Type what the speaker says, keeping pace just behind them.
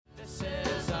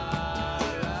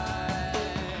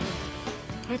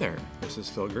there, this is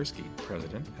Phil Gursky,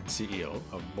 President and CEO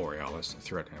of Borealis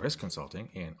Threat and Risk Consulting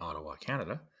in Ottawa,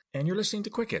 Canada, and you're listening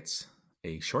to Quick Hits,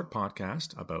 a short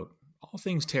podcast about all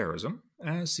things terrorism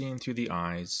as seen through the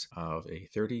eyes of a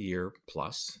 30-year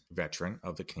plus veteran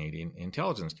of the Canadian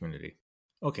intelligence community.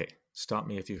 Okay, stop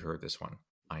me if you've heard this one.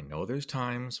 I know there's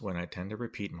times when I tend to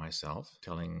repeat myself,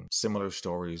 telling similar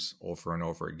stories over and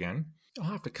over again. You'll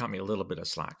have to cut me a little bit of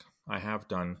slack. I have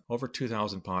done over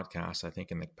 2,000 podcasts, I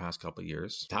think, in the past couple of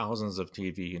years, thousands of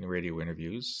TV and radio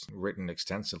interviews, written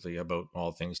extensively about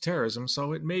all things terrorism,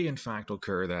 so it may in fact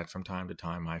occur that from time to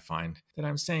time I find that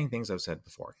I'm saying things I've said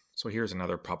before. So here's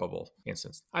another probable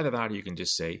instance. Either that or you can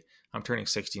just say, I'm turning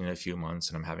 60 in a few months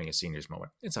and I'm having a senior's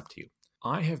moment. It's up to you.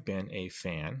 I have been a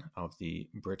fan of the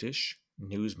British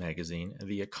news magazine,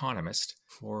 The Economist,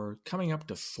 for coming up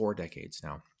to 4 decades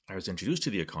now. I was introduced to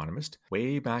The Economist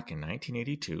way back in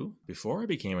 1982, before I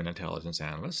became an intelligence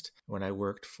analyst, when I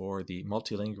worked for the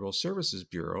Multilingual Services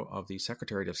Bureau of the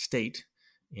Secretariat of State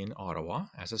in Ottawa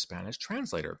as a Spanish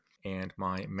translator. And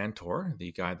my mentor,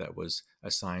 the guy that was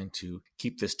assigned to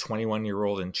keep this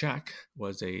 21-year-old in check,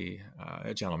 was a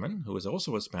gentleman who was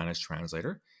also a Spanish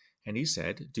translator. And he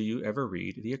said, "Do you ever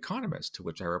read The Economist?" To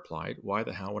which I replied, "Why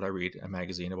the hell would I read a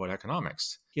magazine about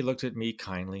economics?" He looked at me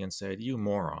kindly and said, "You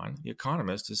moron, The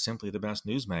Economist is simply the best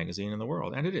news magazine in the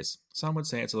world." And it is. Some would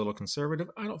say it's a little conservative.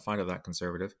 I don't find it that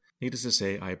conservative. Needless to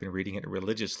say, I've been reading it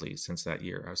religiously since that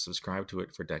year. I've subscribed to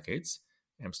it for decades.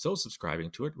 I'm still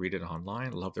subscribing to it, read it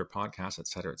online, love their podcasts,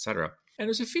 etc., etc. And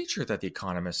there's a feature that The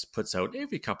Economist puts out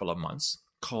every couple of months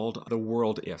called The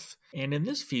World If. And in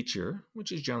this feature,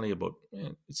 which is generally about,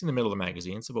 it's in the middle of the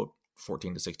magazine, it's about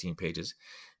 14 to 16 pages,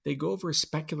 they go over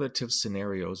speculative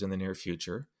scenarios in the near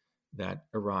future that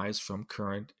arise from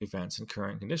current events and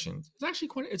current conditions. It's actually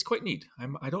quite neat.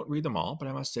 I don't read them all, but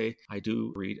I must say I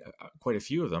do read quite a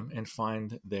few of them and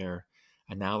find their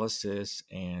analysis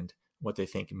and what they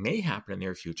think may happen in the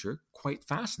near future quite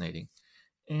fascinating.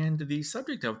 And the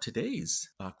subject of today's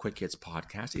Quick Hits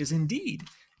podcast is indeed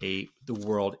the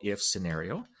World If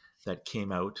scenario that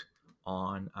came out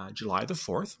on July the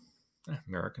 4th,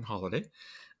 American holiday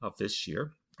of this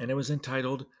year, and it was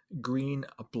entitled Green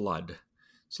Blood.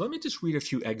 So let me just read a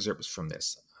few excerpts from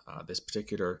this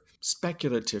particular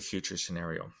speculative future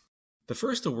scenario. The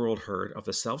first the world heard of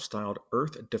the self-styled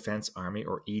Earth Defense Army,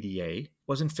 or EDA,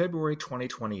 was in February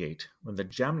 2028, when the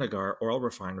Jamnagar oil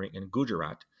refinery in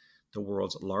Gujarat, the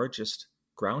world's largest,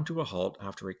 ground to a halt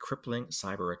after a crippling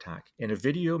cyber attack. In a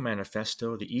video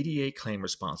manifesto, the EDA claimed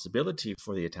responsibility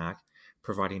for the attack,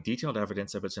 providing detailed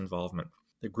evidence of its involvement.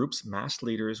 The group's masked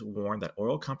leaders warned that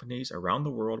oil companies around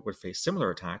the world would face similar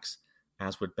attacks,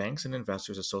 as would banks and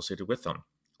investors associated with them.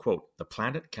 Quote, "The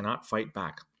planet cannot fight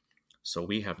back, so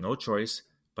we have no choice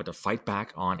but to fight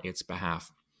back on its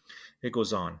behalf." It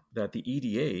goes on that the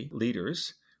EDA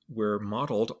leaders were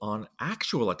modeled on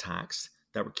actual attacks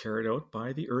that were carried out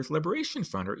by the Earth Liberation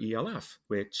Front, or ELF,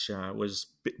 which was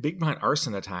big behind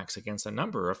arson attacks against a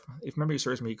number of, if memory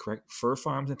serves me correct, fur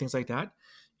farms and things like that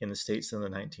in the States in the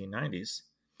 1990s.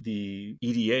 The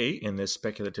EDA, in this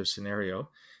speculative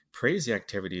scenario, praised the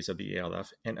activities of the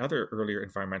ELF and other earlier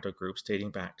environmental groups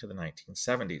dating back to the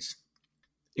 1970s.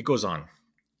 It goes on.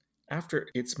 After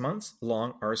its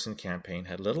months-long arson campaign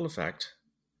had little effect,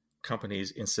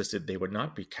 companies insisted they would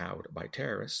not be cowed by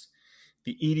terrorists.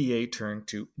 The EDA turned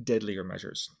to deadlier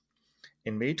measures.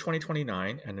 In May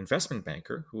 2029, an investment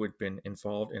banker who had been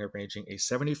involved in arranging a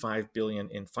 $75 billion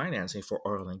in financing for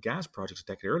oil and gas projects a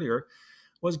decade earlier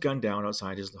was gunned down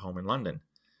outside his home in London.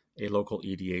 A local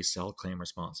EDA cell claimed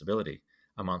responsibility.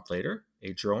 A month later,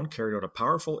 a drone carried out a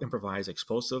powerful improvised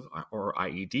explosive, or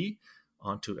IED,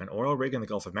 onto an oil rig in the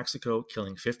Gulf of Mexico,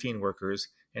 killing 15 workers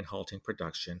and halting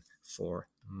production for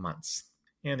months.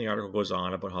 And the article goes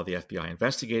on about how the FBI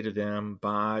investigated them,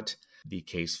 but the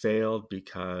case failed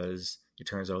because it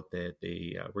turns out that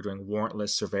they were doing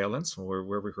warrantless surveillance, where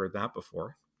we heard that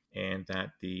before, and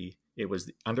that it was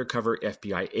the undercover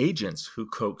FBI agents who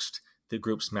coaxed the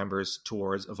group's members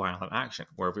towards a violent action.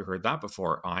 Where have we heard that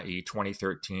before? I.e.,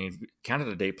 2013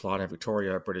 Canada Day plot in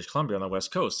Victoria, British Columbia on the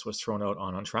West Coast was thrown out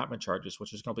on entrapment charges,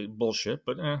 which is complete bullshit,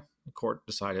 but the court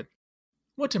decided.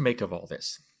 What to make of all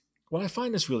this? Well, I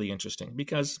find this really interesting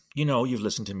because, you've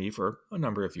listened to me for a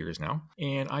number of years now,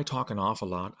 and I talk an awful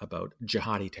lot about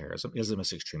jihadi terrorism,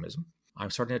 Islamist extremism. I'm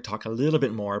starting to talk a little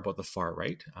bit more about the far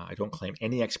right. I don't claim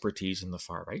any expertise in the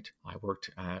far right. I worked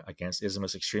against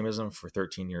Islamist extremism for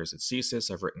 13 years at CSIS.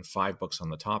 I've written 5 books on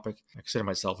the topic. I consider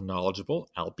myself knowledgeable,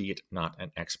 albeit not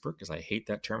an expert, because I hate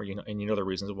that term, and you know the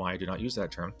reasons why I do not use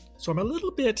that term. So I'm a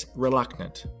little bit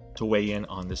reluctant to weigh in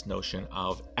on this notion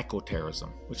of eco-terrorism,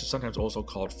 which is sometimes also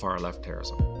called far-left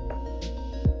terrorism.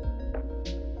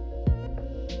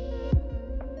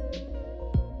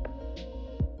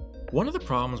 One of the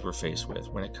problems we're faced with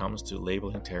when it comes to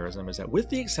labeling terrorism is that, with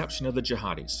the exception of the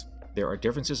jihadis, there are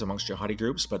differences amongst jihadi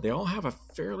groups, but they all have a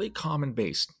fairly common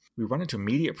base. We run into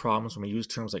immediate problems when we use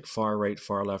terms like far right,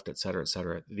 far left, etc.,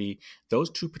 etc. Those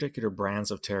two particular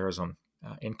brands of terrorism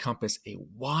encompass a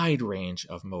wide range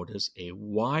of motives, a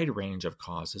wide range of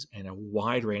causes, and a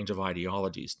wide range of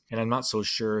ideologies. And I'm not so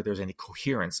sure there's any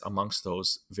coherence amongst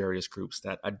those various groups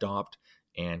that adopt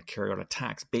and carry out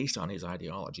attacks based on these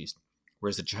ideologies.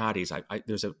 Whereas the jihadis,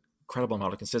 there's an incredible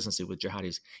amount of consistency with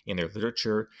jihadis in their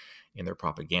literature, in their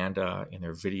propaganda, in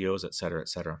their videos, etc.,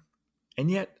 etc. And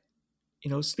yet,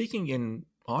 speaking in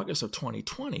August of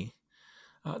 2020,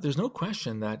 there's no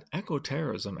question that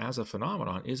eco-terrorism as a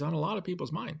phenomenon is on a lot of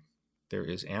people's mind. There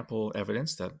is ample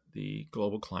evidence that the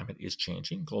global climate is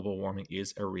changing. Global warming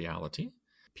is a reality.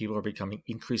 People are becoming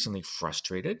increasingly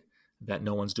frustrated that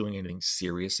no one's doing anything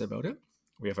serious about it.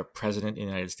 We have a president in the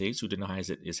United States who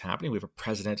denies it is happening. We have a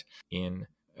president in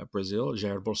Brazil,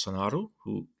 Jair Bolsonaro,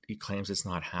 who he claims it's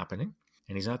not happening.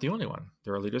 And he's not the only one.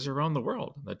 There are leaders around the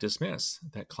world that dismiss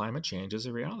that climate change is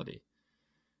a reality.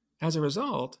 As a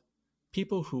result,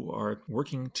 people who are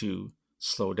working to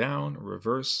slow down,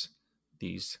 reverse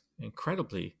these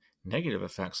incredibly negative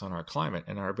effects on our climate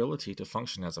and our ability to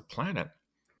function as a planet,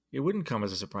 it wouldn't come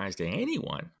as a surprise to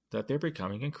anyone that they're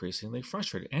becoming increasingly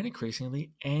frustrated and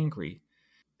increasingly angry.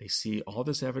 They see all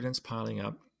this evidence piling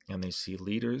up, and they see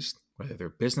leaders, whether they're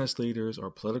business leaders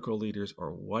or political leaders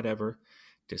or whatever,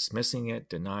 dismissing it,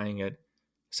 denying it,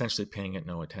 essentially paying it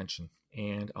no attention.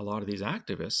 And a lot of these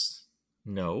activists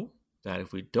know that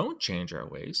if we don't change our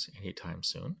ways anytime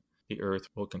soon, the Earth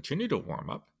will continue to warm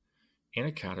up in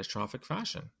a catastrophic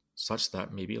fashion, such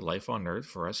that maybe life on Earth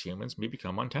for us humans may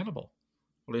become untenable.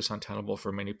 Or at least untenable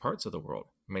for many parts of the world.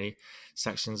 Many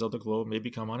sections of the globe may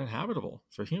become uninhabitable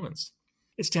for humans.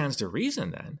 It stands to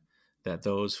reason then that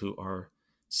those who are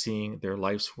seeing their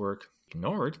life's work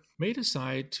ignored may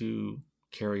decide to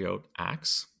carry out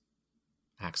acts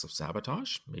of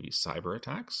sabotage, maybe cyber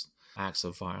attacks, acts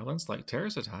of violence like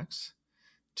terrorist attacks,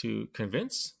 to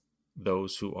convince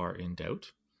those who are in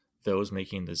doubt, those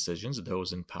making decisions,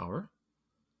 those in power,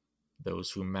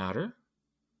 those who matter,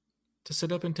 to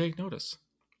sit up and take notice.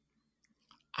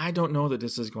 I don't know that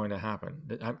this is going to happen.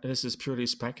 This is purely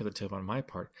speculative on my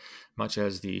part, much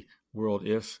as the World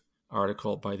If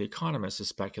article by The Economist is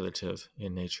speculative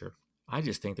in nature. I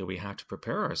just think that we have to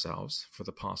prepare ourselves for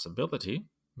the possibility,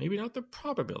 maybe not the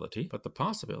probability, but the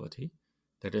possibility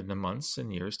that in the months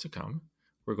and years to come,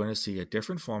 we're going to see a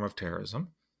different form of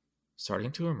terrorism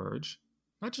starting to emerge,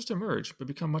 not just emerge, but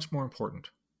become much more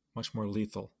important, much more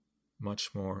lethal,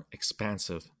 much more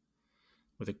expansive,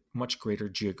 with a much greater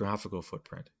geographical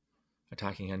footprint,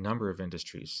 attacking a number of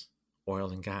industries: oil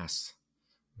and gas,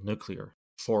 nuclear,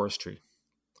 forestry,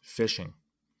 fishing,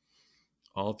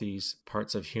 all these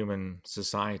parts of human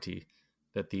society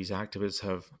that these activists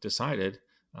have decided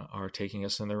are taking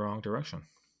us in the wrong direction.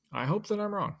 I hope that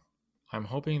I'm wrong. I'm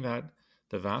hoping that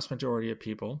the vast majority of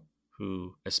people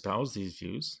who espouse these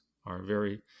views, are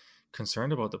very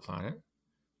concerned about the planet,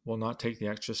 will not take the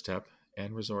extra step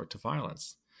and resort to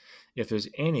violence. If there's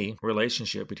any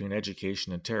relationship between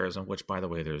education and terrorism, which, by the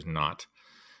way, there's not,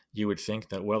 you would think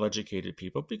that well-educated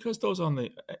people, because those on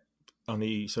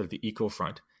the sort of the eco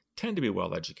front tend to be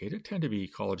well-educated, tend to be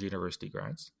college university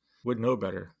grads, would know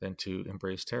better than to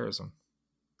embrace terrorism.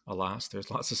 Alas,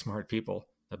 there's lots of smart people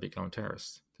that become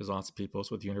terrorists. There's lots of people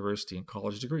with university and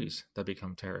college degrees that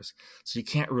become terrorists. So you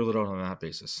can't rule it out on that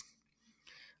basis.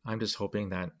 I'm just hoping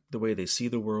that the way they see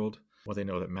the world, what they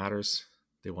know that matters,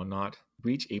 they will not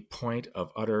reach a point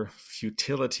of utter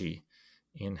futility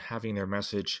in having their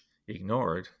message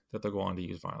ignored that they'll go on to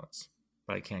use violence.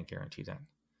 But I can't guarantee that.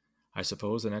 I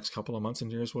suppose the next couple of months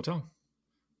and years will tell.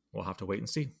 We'll have to wait and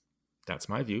see. That's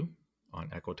my view on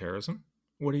eco-terrorism.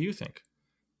 What do you think?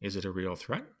 Is it a real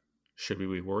threat? Should we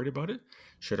be worried about it?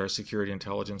 Should our security,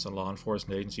 intelligence, and law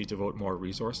enforcement agencies devote more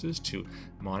resources to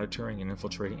monitoring and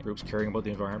infiltrating groups caring about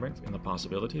the environment and the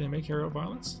possibility they may carry out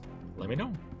violence? Let me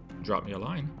know. Drop me a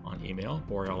line on email,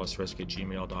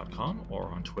 borealisrisk@gmail.com,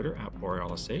 or on Twitter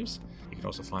 @BorealisSaves. You can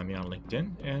also find me on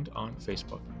LinkedIn and on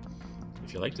Facebook.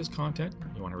 If you like this content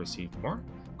and you want to receive more,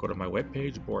 go to my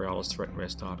webpage,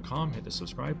 borealisthreatandrisk.com, hit the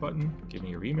subscribe button, give me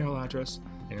your email address,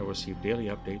 and you'll receive daily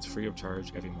updates free of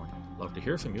charge every morning. Love to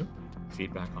hear from you.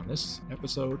 Feedback on this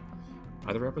episode,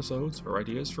 other episodes, or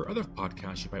ideas for other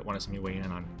podcasts you might want to see me weigh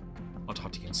in on. I'll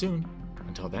talk to you again soon.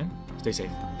 Until then, stay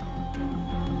safe.